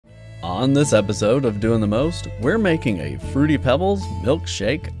On this episode of Doing the Most, we're making a Fruity Pebbles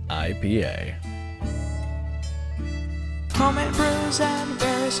Milkshake IPA. Homemade brews and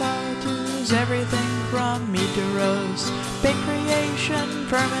various how-tos, everything from mead to roast, bake creation,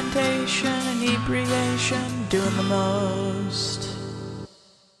 fermentation, inebriation, doing the most.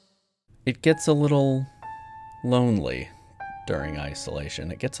 It gets a little lonely during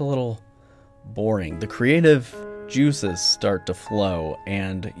isolation. It gets a little boring. The creative juices start to flow,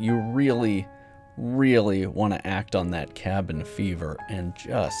 and you really want to act on that cabin fever and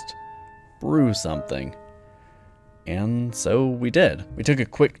just brew something. And so we did. We took a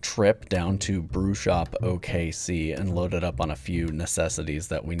quick trip down to Brew Shop OKC and loaded up on a few necessities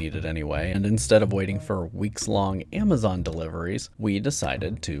that we needed anyway. And instead of waiting for weeks-long Amazon deliveries, we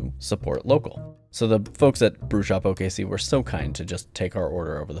decided to support local. So the folks at Brew Shop OKC were so kind to just take our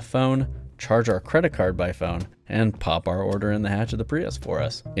order over the phone, charge our credit card by phone, and pop our order in the hatch of the Prius for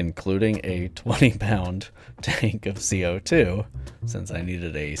us, including a 20-pound tank of CO2, since I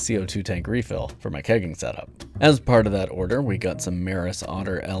needed a CO2 tank refill for my kegging setup. As part of that order, we got some Maris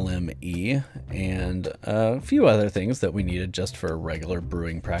Otter LME and a few other things that we needed just for regular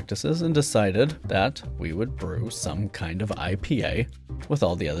brewing practices, and decided that we would brew some kind of IPA with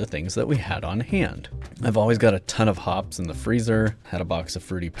all the other things that we had on hand. I've always got a ton of hops in the freezer, had a box of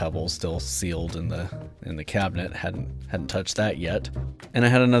Fruity Pebbles still sealed in the cabinet, hadn't touched that yet. And I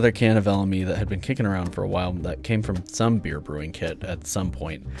had another can of LME that had been kicking around for a while that came from some beer brewing kit at some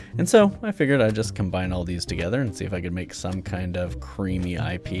point. And so I figured I'd just combine all these together and see if I could make some kind of creamy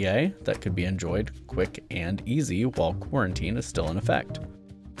IPA that could be enjoyed quick and easy while quarantine is still in effect.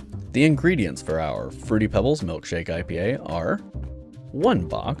 The ingredients for our Fruity Pebbles Milkshake IPA are 1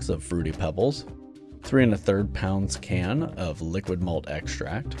 box of Fruity Pebbles, 3 1/3 pounds can of liquid malt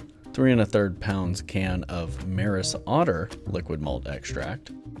extract, 3 1/3 pounds can of Maris Otter liquid malt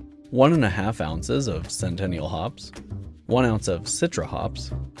extract, 1 1/2 ounces of centennial hops, 1 ounce of citra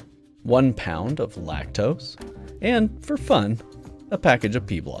hops, 1 pound of lactose, and for fun, a package of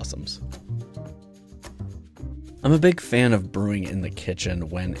pea blossoms. I'm a big fan of brewing in the kitchen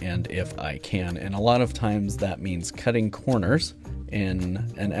when and if I can, and a lot of times that means cutting corners in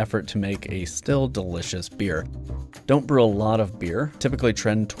an effort to make a still delicious beer. Don't brew a lot of beer, typically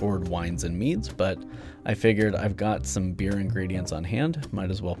trend toward wines and meads, but I figured I've got some beer ingredients on hand, might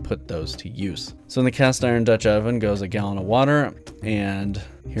as well put those to use. So in the cast iron Dutch oven goes a gallon of water, and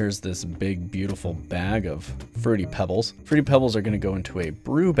here's this big beautiful bag of Fruity Pebbles. Fruity Pebbles are going to go into a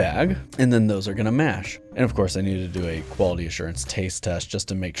brew bag, and then those are going to mash. And of course I needed to do a quality assurance taste test just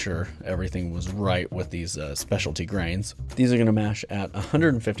to make sure everything was right with these specialty grains. These are going to mash at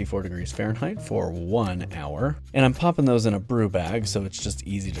 154 degrees Fahrenheit for 1 hour, and I'm popping those in a brew bag so it's just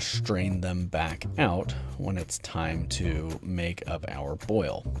easy to strain them back out when it's time to make up our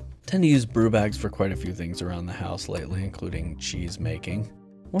boil. Tend to use brew bags for quite a few things around the house lately, including cheese making.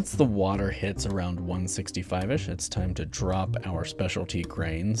 Once the water hits around 165-ish, it's time to drop our specialty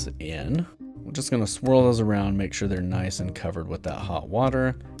grains in. We're just going to swirl those around, make sure they're nice and covered with that hot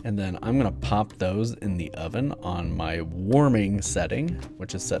water, and then I'm going to pop those in the oven on my warming setting,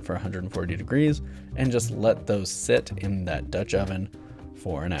 which is set for 140 degrees, and just let those sit in that Dutch oven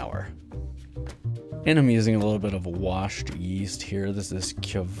for an hour. And I'm using a little bit of washed yeast here. This is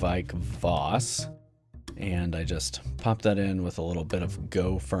Kvike Voss. And I just pop that in with a little bit of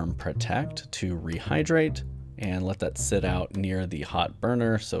Go Firm Protect to rehydrate and let that sit out near the hot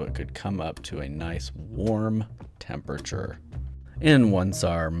burner so it could come up to a nice warm temperature. And once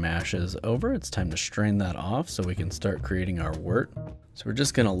our mash is over, it's time to strain that off so we can start creating our wort. So we're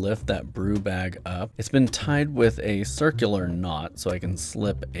just gonna lift that brew bag up. It's been tied with a circular knot so I can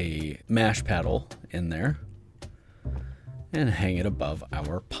slip a mash paddle in there and hang it above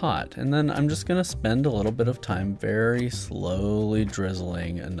our pot. And then I'm just gonna spend a little bit of time very slowly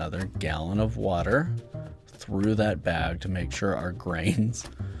drizzling another gallon of water through that bag to make sure our grains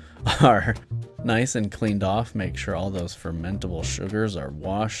are nice and cleaned off, make sure all those fermentable sugars are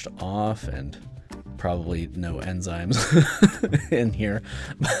washed off, and probably no enzymes in here.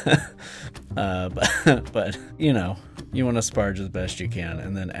 but you know, you want to sparge as best you can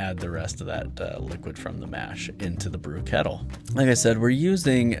and then add the rest of that liquid from the mash into the brew kettle. Like I said, we're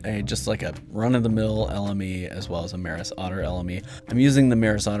using just like a run-of-the-mill LME as well as a Maris Otter LME. I'm using the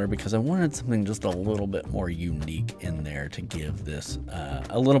Maris Otter because I wanted something just a little bit more unique in there to give this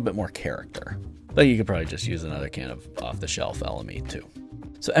a little bit more character. But you could probably just use another can of off-the-shelf LME too.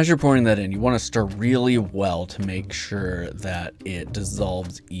 So as you're pouring that in, you want to stir really well to make sure that it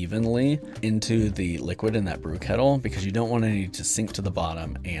dissolves evenly into the liquid in that brew kettle, because you don't want any to sink to the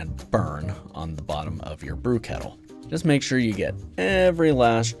bottom and burn on the bottom of your brew kettle. Just make sure you get every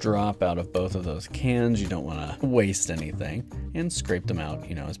last drop out of both of those cans. You don't want to waste anything, and scrape them out,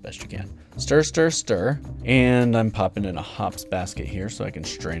 you know, as best you can. Stir, stir, stir. And I'm popping in a hops basket here so I can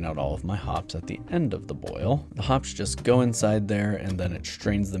strain out all of my hops at the end of the boil. The hops just go inside there, and then it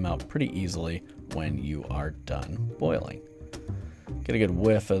strains them out pretty easily when you are done boiling. Get a good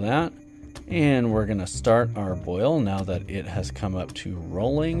whiff of that. And we're gonna start our boil now that it has come up to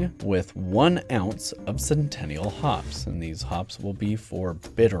rolling with 1 ounce of centennial hops. And these hops will be for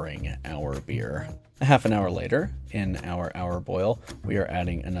bittering our beer. A half an hour later, in our hour boil, we are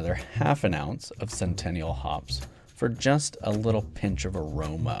adding another half an ounce of centennial hops for just a little pinch of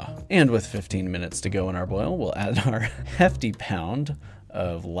aroma. And with 15 minutes to go in our boil, we'll add our hefty pound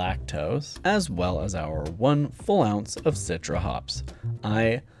of lactose, as well as our 1 full ounce of citra hops.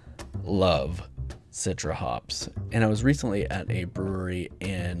 I love citra hops, and I was recently at a brewery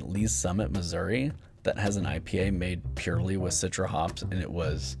in Lee's Summit, Missouri that has an IPA made purely with citra hops, and it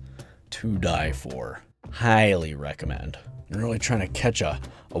was to die for. Highly recommend. I'm really trying to catch a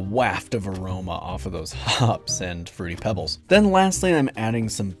waft of aroma off of those hops and Fruity Pebbles. Then lastly, I'm adding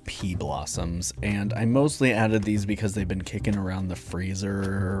some pea blossoms, and I mostly added these because they've been kicking around the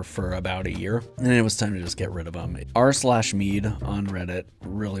freezer for about a year, and it was time to just get rid of them. r/mead on Reddit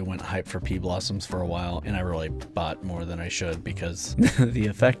really went hype for pea blossoms for a while, and I really bought more than I should because the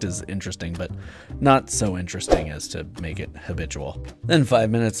effect is interesting, but not so interesting as to make it habitual. Then 5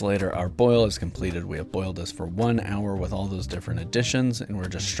 minutes later, our boil is completed. We have boiled this for 1 hour with all those different additions, and we're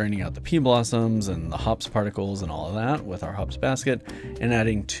just straining out the pea blossoms and the hops particles and all of that with our hops basket, and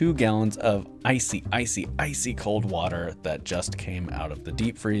adding 2 gallons of icy cold water that just came out of the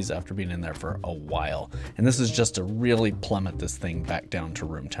deep freeze after being in there for a while. And this is just to really plummet this thing back down to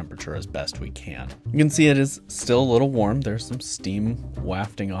room temperature as best we can. You can see it is still a little warm. There's some steam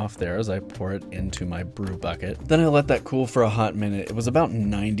wafting off there as I pour it into my brew bucket. Then I let that cool for a hot minute. It was about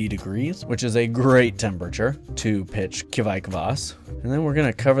 90 degrees, which is a great temperature to pitch kivai kvass. And then we're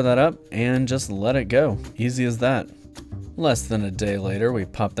gonna cover that up and just let it go. Easy as that. Less than a day later, we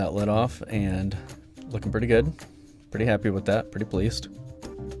popped that lid off and looking pretty good. Pretty happy with that, pretty pleased.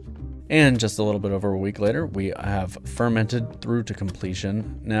 And just a little bit over a week later, we have fermented through to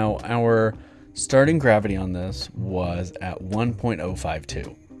completion. Now, our starting gravity on this was at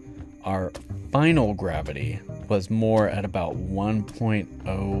 1.052. Our final gravity was more at about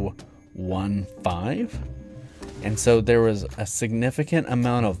 1.015. And so there was a significant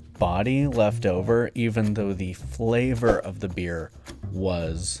amount of body left over, even though the flavor of the beer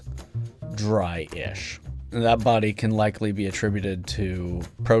was dry-ish. That body can likely be attributed to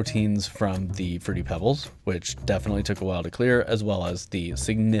proteins from the Fruity Pebbles, which definitely took a while to clear, as well as the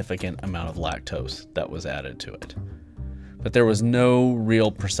significant amount of lactose that was added to it. But there was no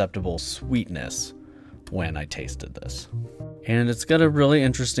real perceptible sweetness when I tasted this. And it's got a really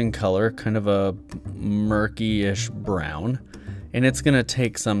interesting color, kind of a murky-ish brown, and it's gonna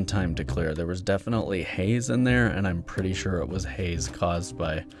take some time to clear. There was definitely haze in there, and I'm pretty sure it was haze caused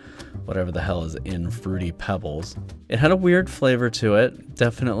by whatever the hell is in Fruity Pebbles. It had a weird flavor to it,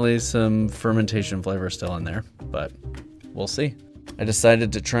 definitely some fermentation flavor still in there, but we'll see. I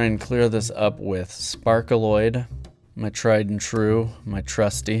decided to try and clear this up with Sparkaloid, my tried and true, my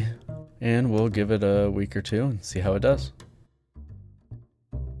trusty, and we'll give it a week or two and see how it does.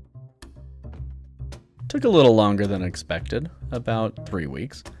 Took a little longer than expected, about 3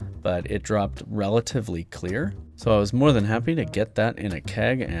 weeks, but it dropped relatively clear, so I was more than happy to get that in a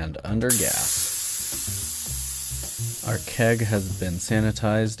keg and under gas. Our keg has been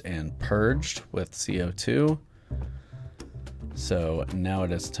sanitized and purged with CO2, so now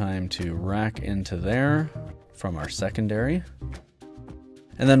it is time to rack into there from our secondary.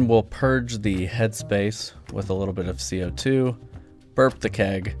 And then we'll purge the headspace with a little bit of CO2, burp the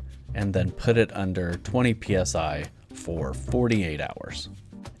keg, and then put it under 20 psi for 48 hours.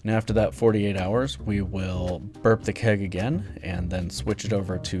 And after that 48 hours, we will burp the keg again and then switch it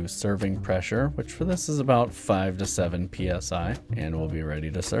over to serving pressure, which for this is about 5 to 7 psi, and we'll be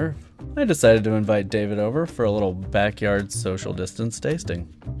ready to serve. I decided to invite David over for a little backyard social distance tasting.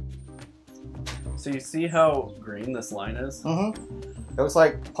 So you see how green this line is? Mm-hmm. It looks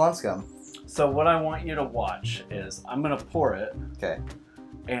like pond scum. So what I want you to watch is I'm gonna pour it. Okay.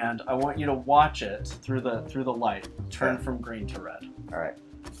 And I want you to watch it through the light turn Okay. from green to red. All right.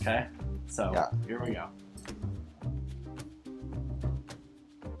 Okay? So Yeah. Here we go.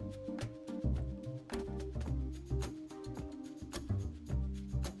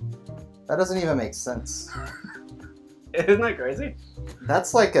 That doesn't even make sense. Isn't that crazy?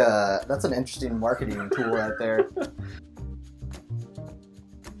 That's an interesting marketing tool right there.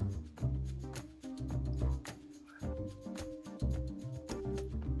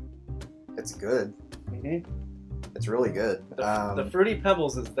 It's good. Mm-hmm. It's really good. The Fruity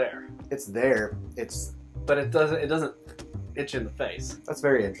Pebbles is there. It's there. But it doesn't itch in the face. That's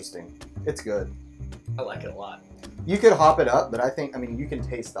very interesting. It's good. I like it a lot. You could hop it up, but I mean, you can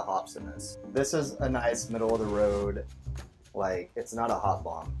taste the hops in this. This is a nice middle of the road, like, it's not a hop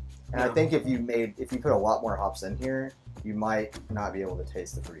bomb. And I think if you put a lot more hops in here, you might not be able to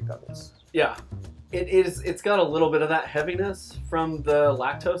taste the Fruity Pebbles. Yeah. It's got a little bit of that heaviness from the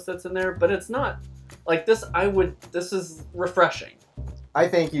lactose that's in there, but it's not like this. This is refreshing. I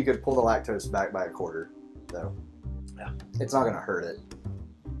think you could pull the lactose back by a quarter, though. Yeah. It's not going to hurt it.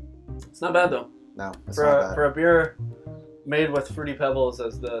 It's not bad, though. No, it's not bad. For a beer made with Fruity Pebbles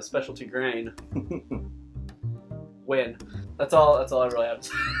as the specialty grain, win. That's all I really have to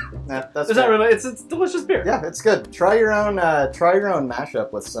say. Yeah, that's it's not really. It's delicious beer. Yeah, it's good. Try your own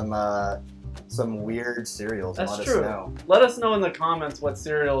mashup with some weird cereals. That's and true. Let us know. Let us know in the comments what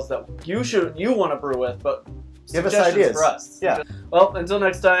cereals that you want to brew with, but give us suggestions ideas for us. Yeah. Well, until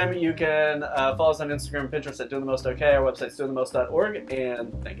next time, you can follow us on Instagram and Pinterest at Doing the Most OK. Our website's doingthemost.org,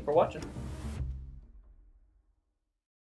 and thank you for watching.